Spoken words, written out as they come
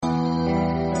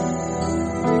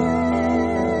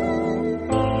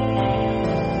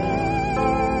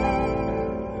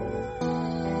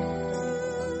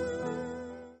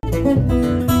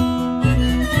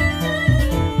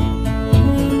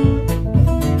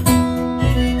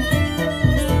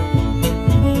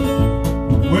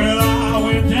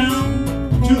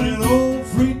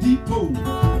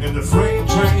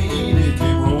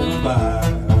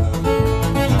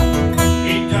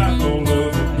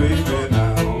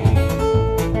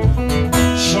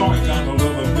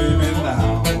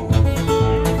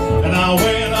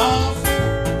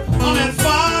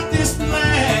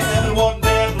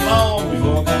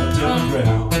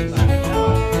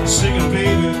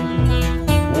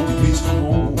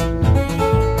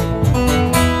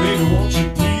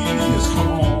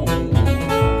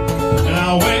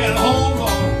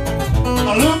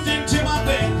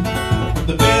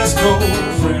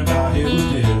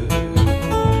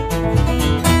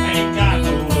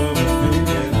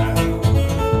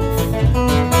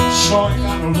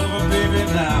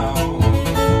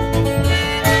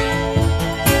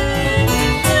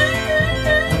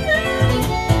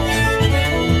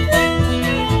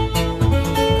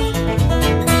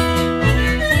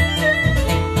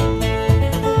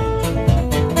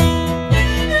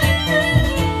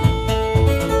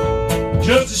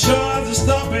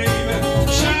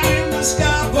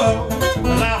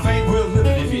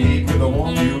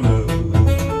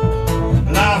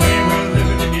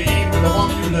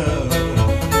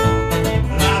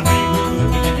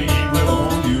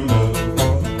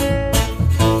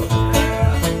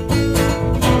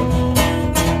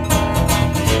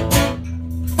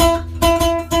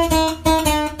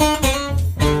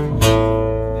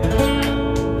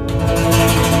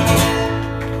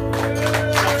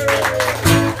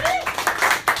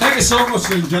so much,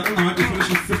 ladies and gentlemen. I might be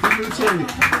finishing 15 minutes early.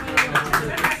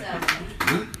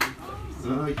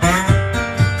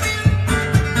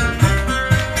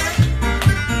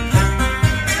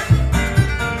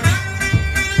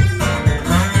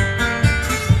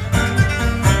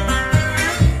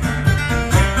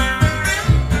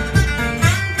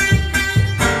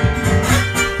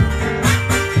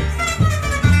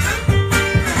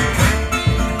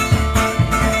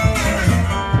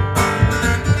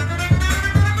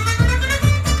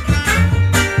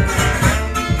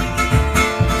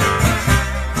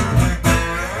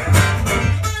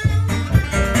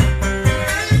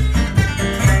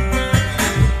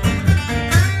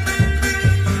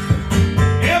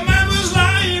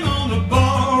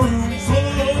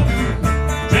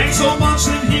 So much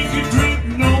that he could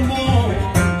drink no more.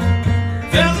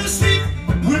 Fell asleep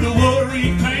with a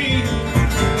worried pain.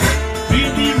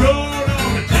 He rode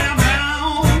on the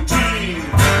downtown train.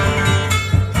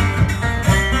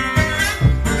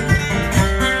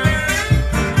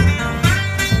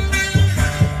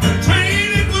 The train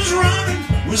it was running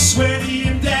was sweaty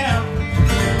and damp.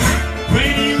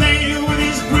 When he lay with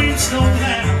his brimstone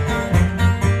lamp,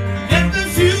 lit the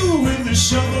fuel with the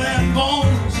shovel and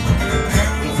bones.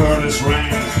 The furnace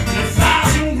rang,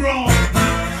 1,000 groans.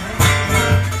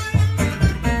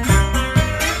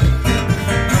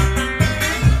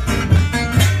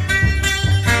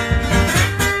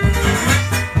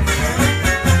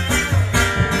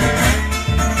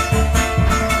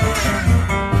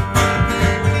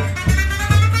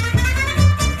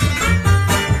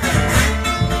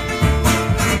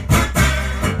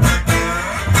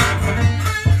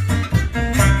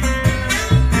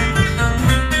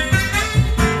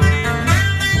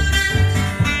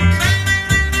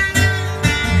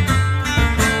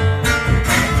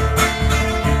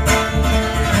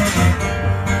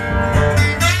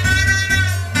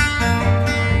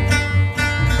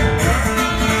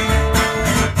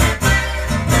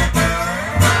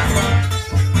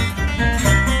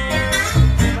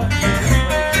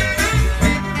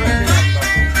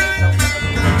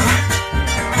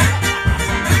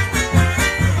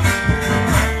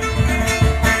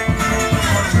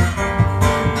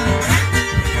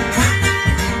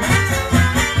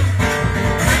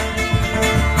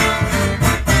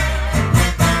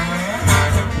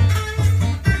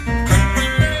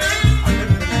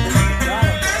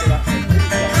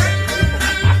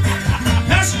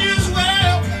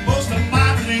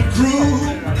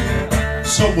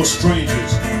 Some were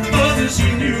strangers, others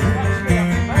he knew.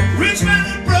 Rich men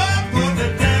and broad, but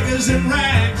the daggers and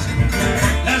rags.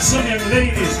 And some young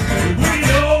ladies with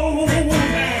old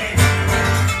bags.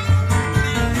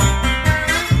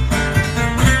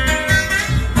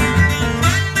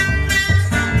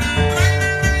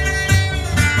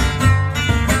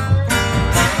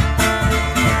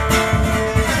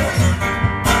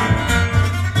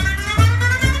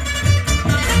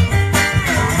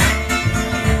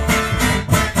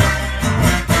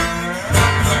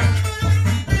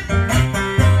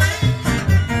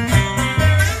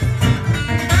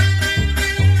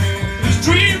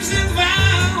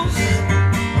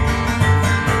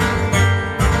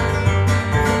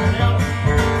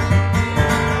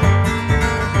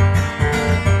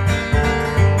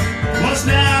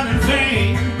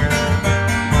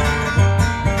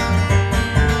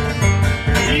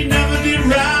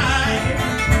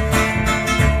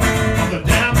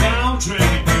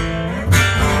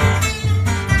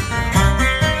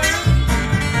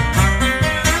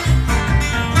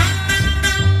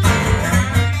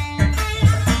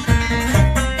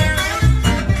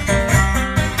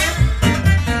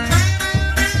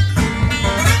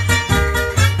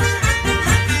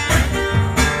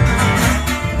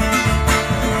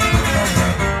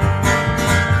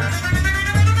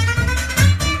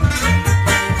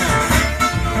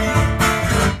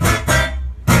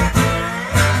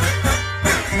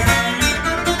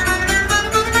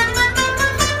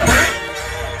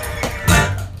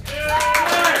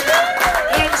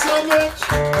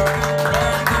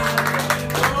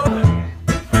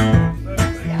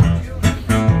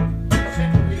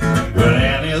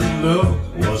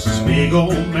 Big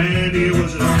old man, he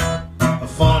was a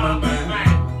farmer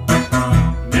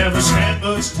man. Never spent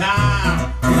much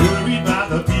time worried about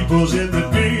the peoples in the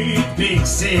big, big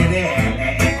city.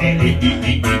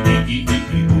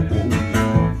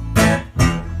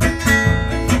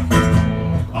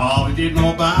 All he didn't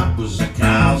know about was the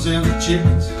cows and the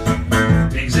chickens,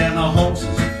 pigs and the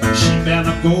horses, sheep and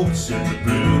the goats, and the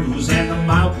blues and the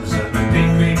mountains, and the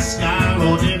big, big sky,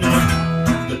 Lord, you know,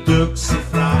 the ducks that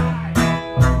fly.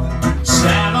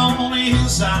 Sat on the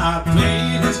hillside,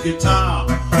 playing his guitar,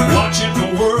 watching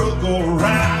the world go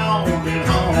round.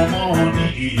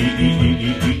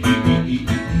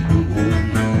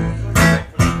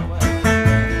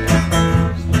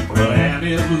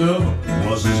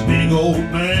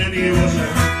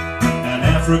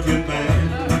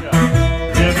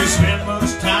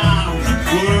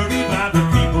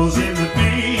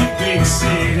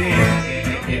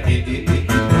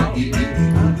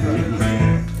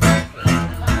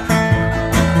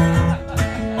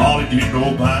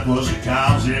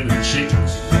 cows and the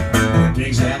chickens, the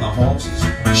pigs and the horses,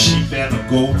 the sheep and the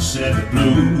goats and the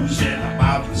blues and the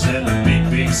mountains and the big,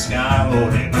 big sky,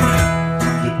 Lord, and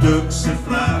the ducks that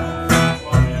fly.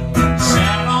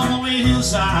 Sat on the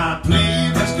hillside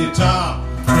playing this guitar,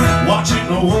 watching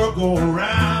the world go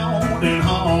around in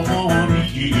harmony.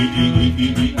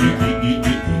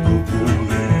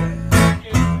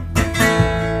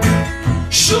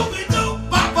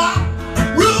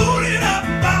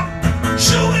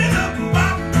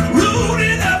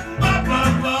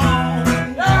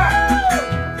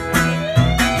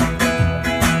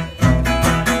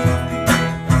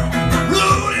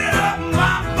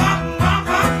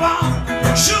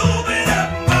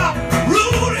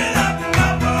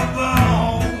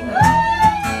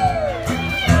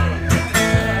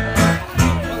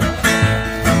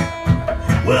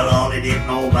 Well, all they didn't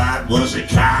know about was the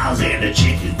cows and the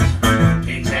chickens, the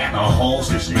pigs and the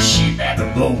horses, the sheep and the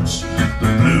goats,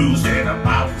 the blues and the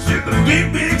mountains and the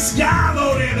big, big sky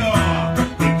loaded up,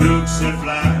 the ducks that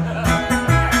fly.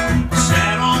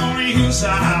 Sat on the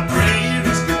hillside playing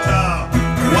his guitar,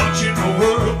 watching the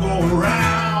world go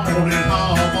round in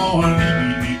harmony.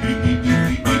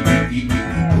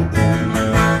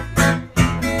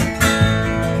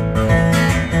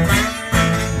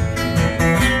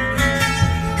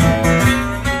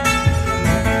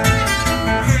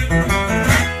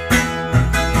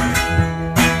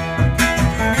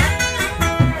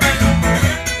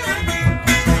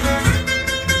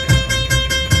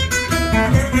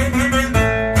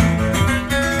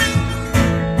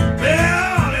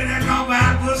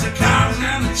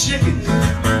 Chickens,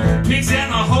 pigs and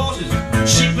the horses,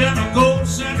 sheep and the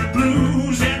goats and the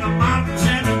blues and the mountains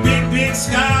and the big, big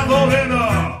sky loaded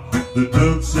up, the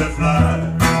ducks that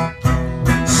fly.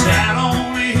 Sat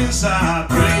on the hillside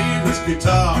playing his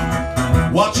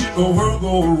guitar, watching the world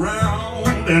go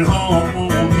around in harmony.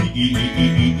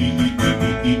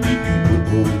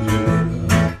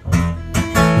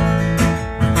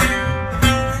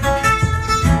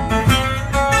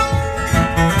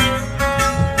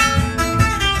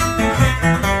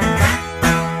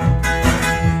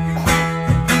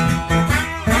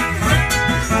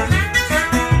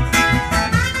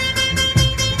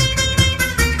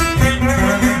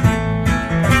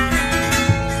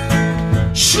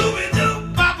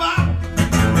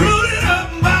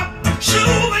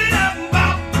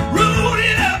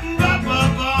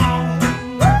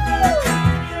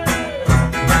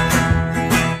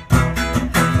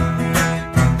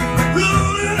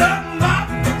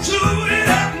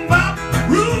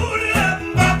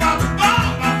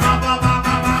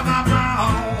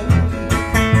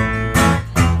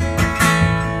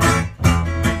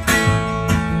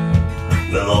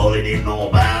 All they didn't know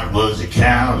about was the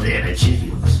cows and the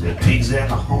chickens, the pigs and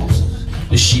the horses,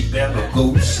 the sheep and the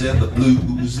goats and the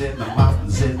blues and the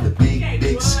mountains and the big,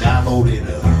 big sky loaded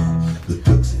up, the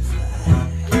ducks that fly.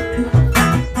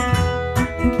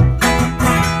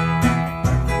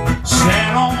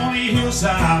 Sat on the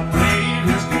hillside playing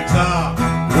his guitar,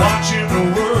 watching the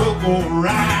world go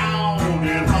round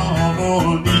in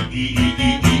harmony.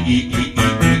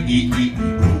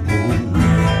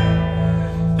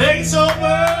 Thanks so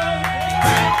much.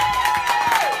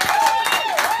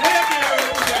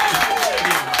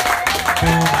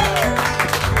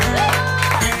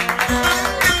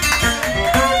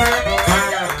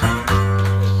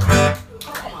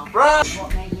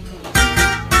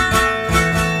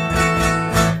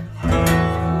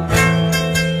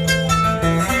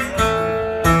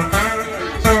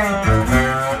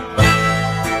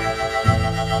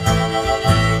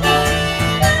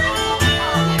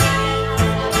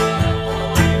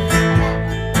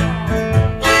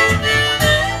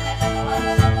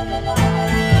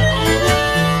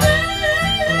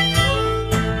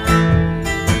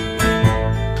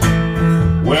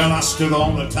 Well, I stood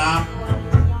on the top,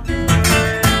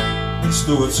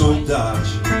 Stewart's old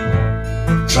Dodge,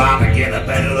 trying to get a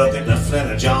better look at the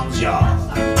Fletter John's yard.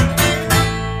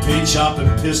 Paint chopping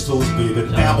pistols, baby,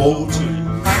 ammo too.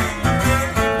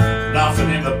 Nothing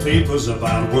in the papers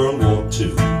about World War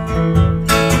II.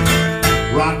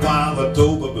 Rottweiler,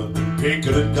 Doberman,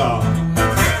 Pinkerton Dog.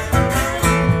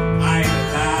 I ain't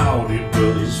allowed in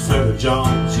Brother's Fletter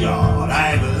John's yard.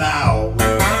 I ain't allowed.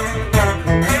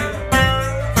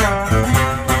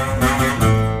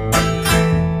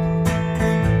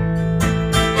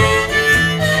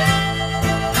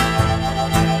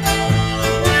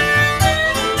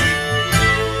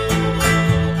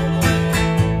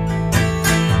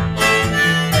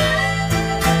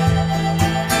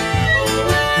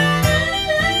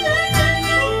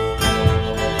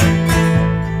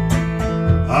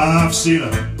 I've seen a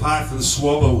python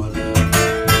swallowing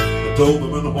a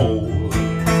Doberman hole.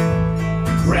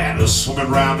 Grandma swimming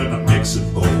round in a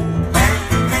mixing bowl.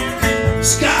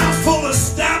 Sky full of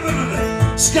stabbing and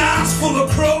the sky's full of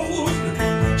crows.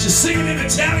 She's singing in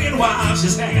Italian while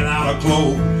she's hanging out her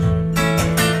clothes.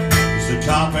 There's the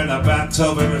cop in a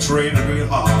bathtub and it's raining real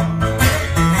hard.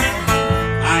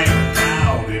 I ain't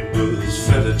allowed, it was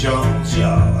Fred Jones'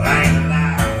 yard. I ain't allowed.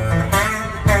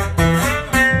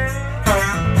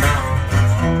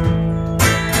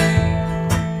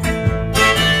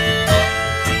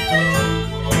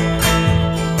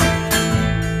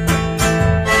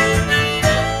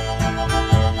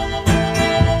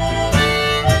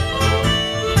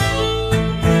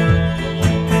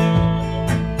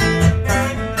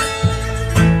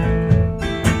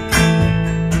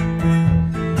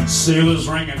 Sailors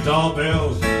ringing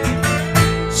doorbells,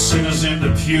 sinners in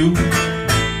the pew,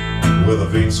 with a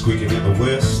vein squeaking in the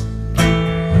west.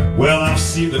 Well, I've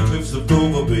seen the cliffs of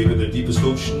Dover, baby, the deepest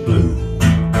ocean blue.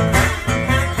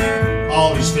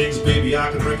 All these things, baby, I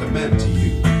can recommend to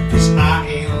you, 'cause I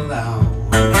ain't allowed.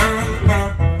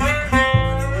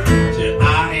 Said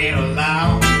I ain't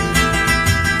allowed.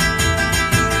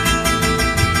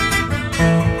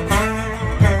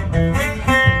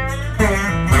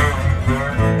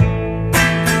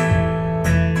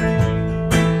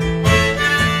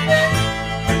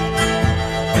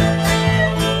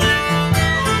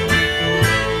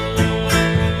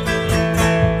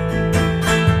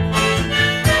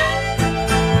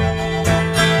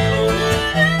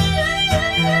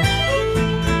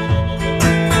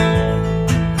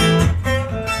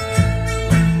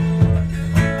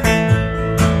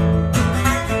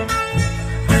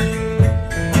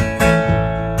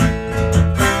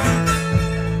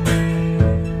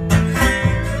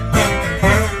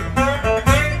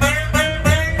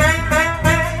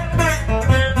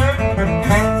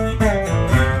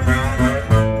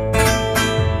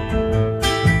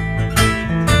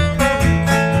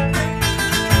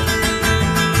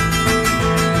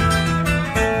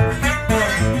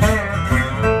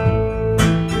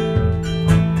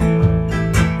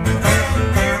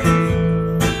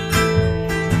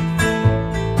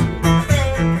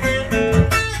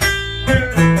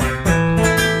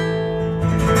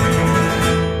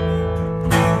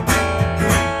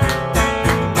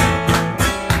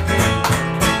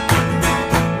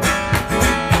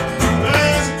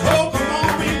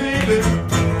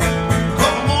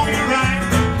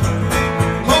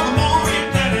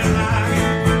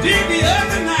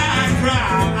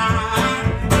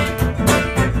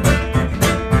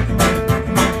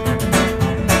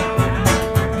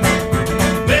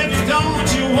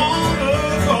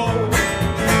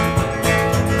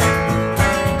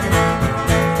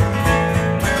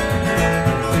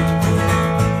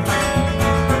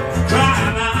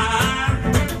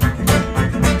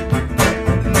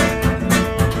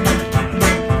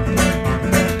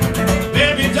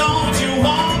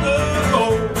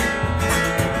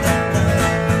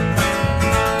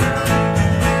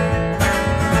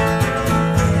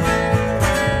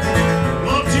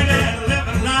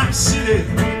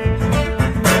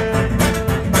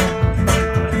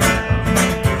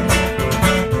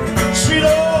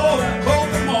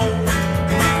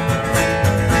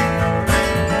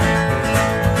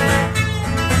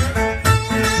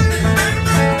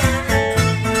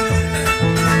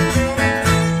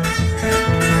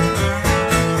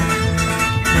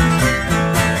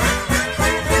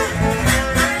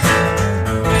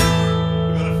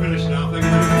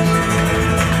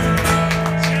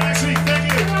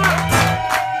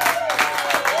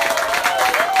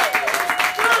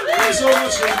 So much,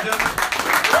 ladies and gentlemen.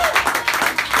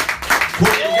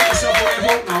 Get yourself away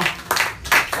home now.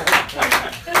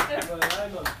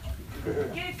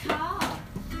 Get a car.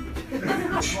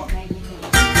 That's what made me think.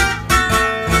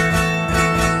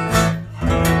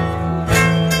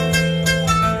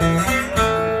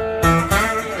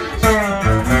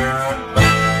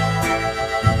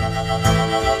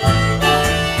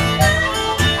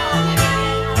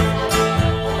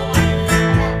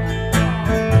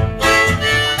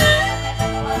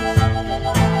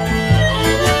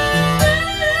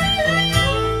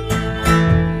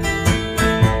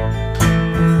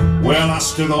 Well, I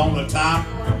stood on the top,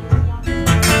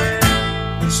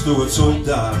 Stewart's old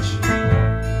Dodge,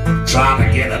 trying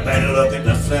to get a better look at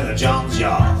the Fletter John's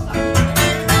yard.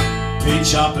 Paint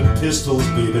chopping pistols,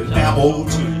 baby, ammo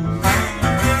too.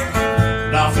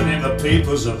 Nothing in the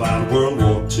papers about World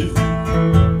War II.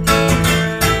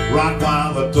 Right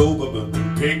while the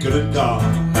Doberman Pinker and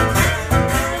gone,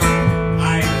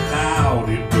 I ain't allowed,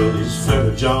 it was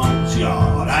Fletter John's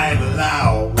yard. I ain't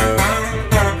allowed.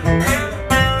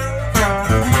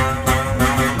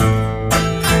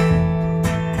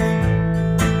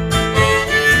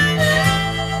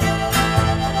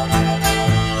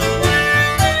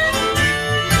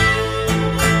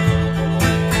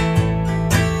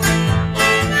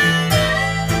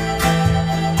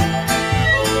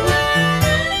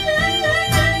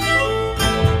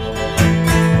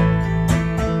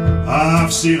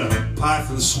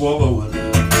 swallowing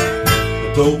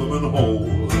the Doberman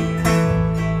hole.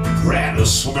 Brad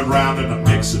is swimming round in a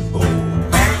mixing bowl.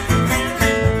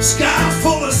 Sky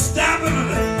full of stabbing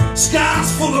and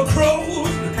skies full of crows.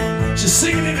 She's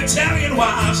singing in Italian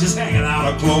while she's hanging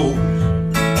out her clothes.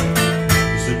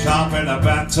 There's the cop in a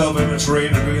bathtub and it's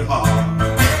raining real hard.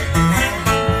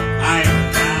 I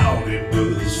ain't out, it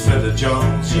was Freddy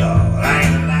Jones' yard. I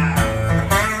ain't alive.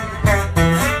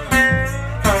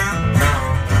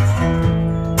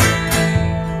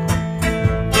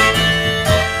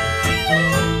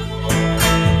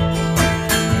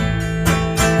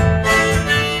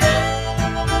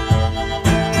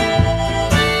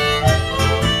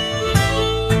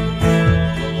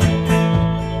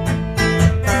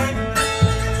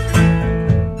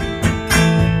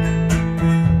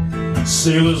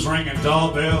 Sailors ringing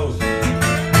doorbells,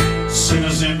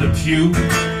 singers in the pew,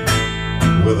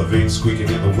 weather vanes squeaking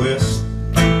in the west.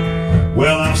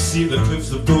 Well, I've seen the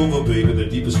cliffs of Dover, baby, the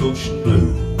deepest ocean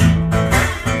blue.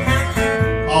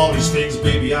 All these things,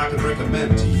 baby, I can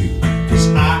recommend to you, 'cause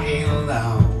I ain't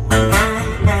allowed.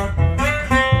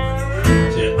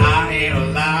 Said I ain't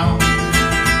allowed.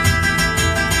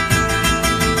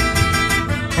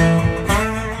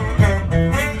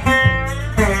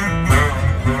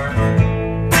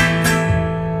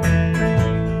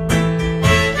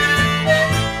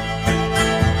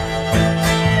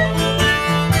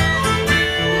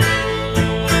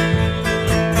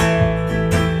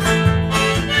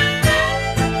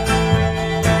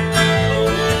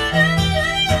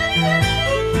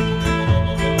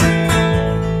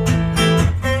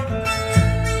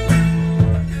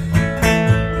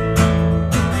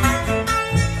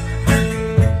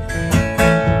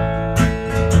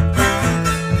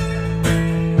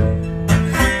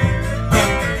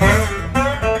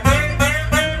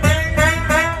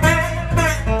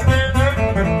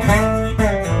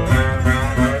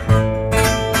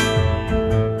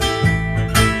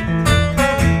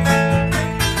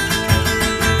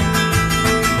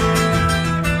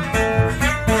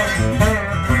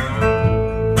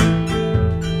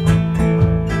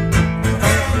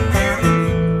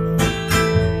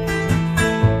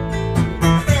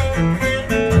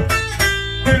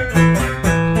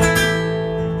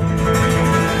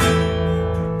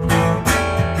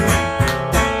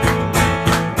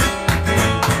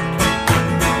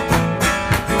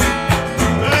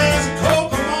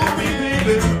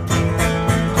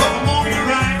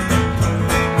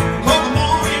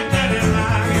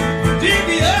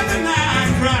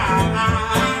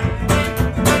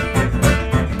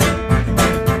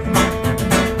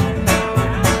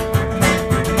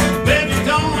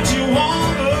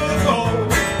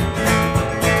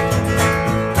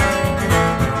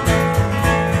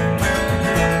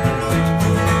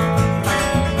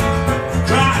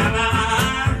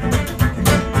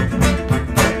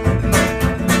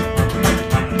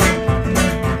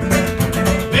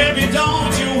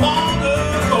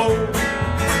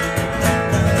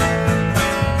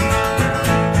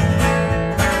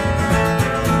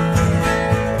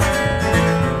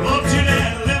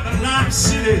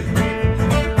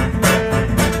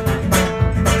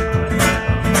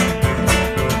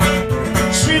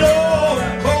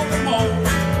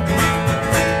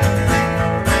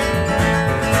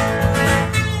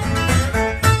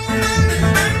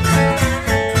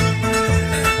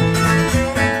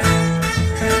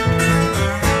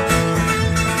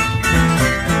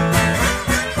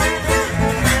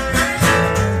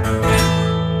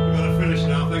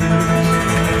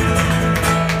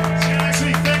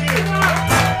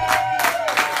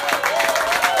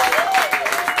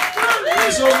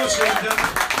 So much, ladies and gentlemen.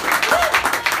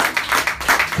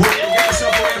 Get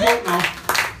yourself away home now.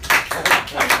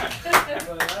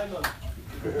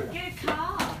 Get a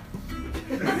car.